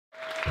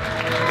We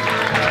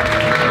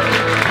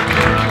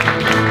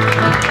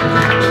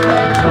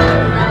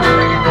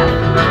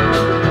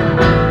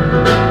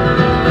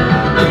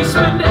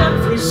spend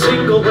every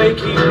single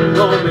waking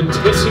moment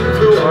hissing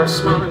through our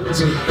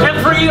smiles.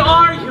 Every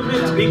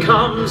argument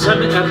becomes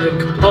an epic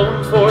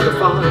poem for the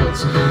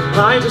files.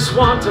 I just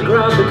want to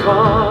grab the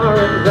car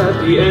and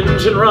let the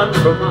engine run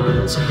for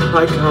miles.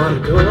 I gotta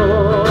go.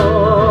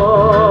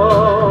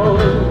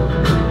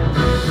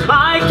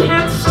 I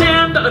can't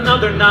stand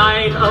another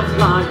night of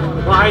lying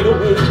wide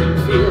awake in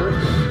fear,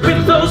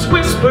 with those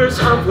whispers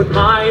of what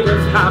might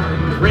have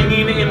happened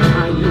ringing in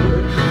my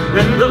ear,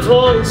 and the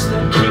voice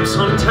that keeps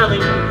on telling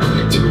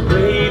me to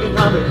wait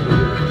another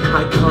year.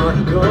 I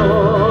gotta go.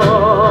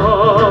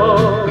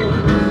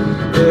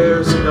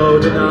 There's no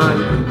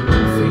denying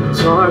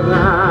things are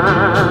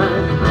bad.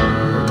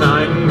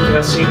 I'm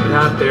guessing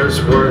that there's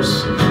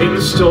worse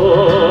in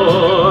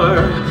store.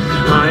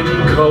 I'm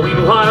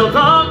going while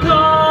the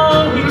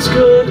going's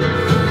good.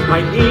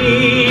 I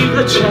need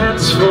the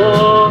chance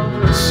for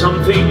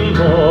something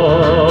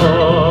more.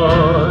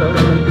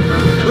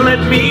 Let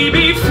me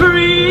be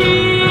free.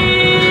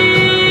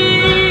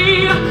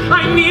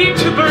 I need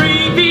to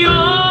breathe the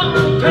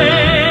open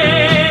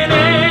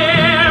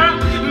air.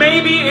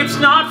 Maybe it's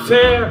not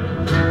fair.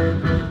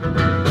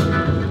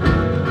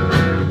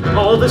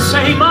 All the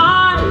same,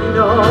 I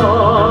know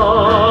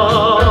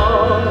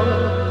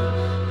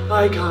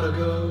I gotta go.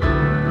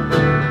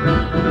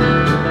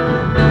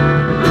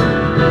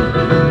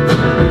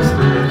 Is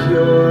that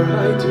your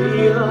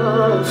idea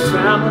of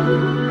family?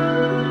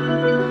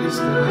 Is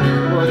that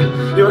what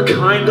your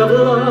kind of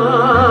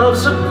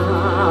love's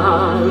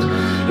about?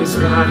 Is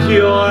that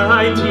your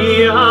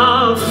idea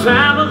of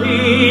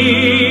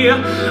family?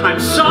 I'm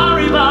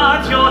sorry,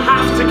 but you'll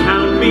have to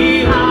count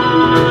me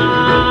out.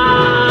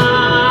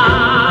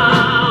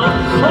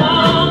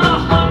 All the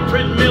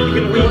 100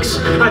 million weeks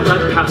I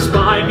let pass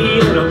by me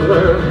in a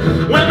blur,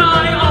 when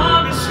I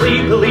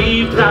honestly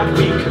believed that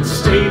we could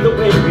stay the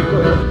way we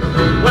were.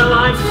 Well,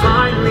 I've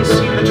finally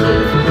seen the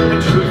truth,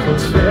 and truth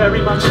looks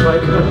very much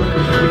like her.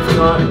 We've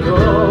gotta go.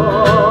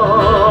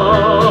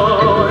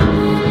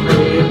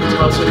 It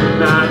doesn't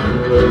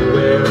matter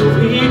where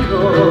we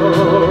go.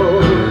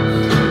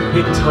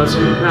 It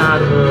doesn't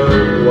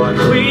matter what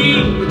we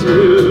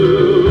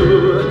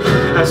do,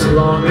 as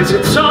long as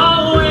it's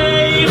all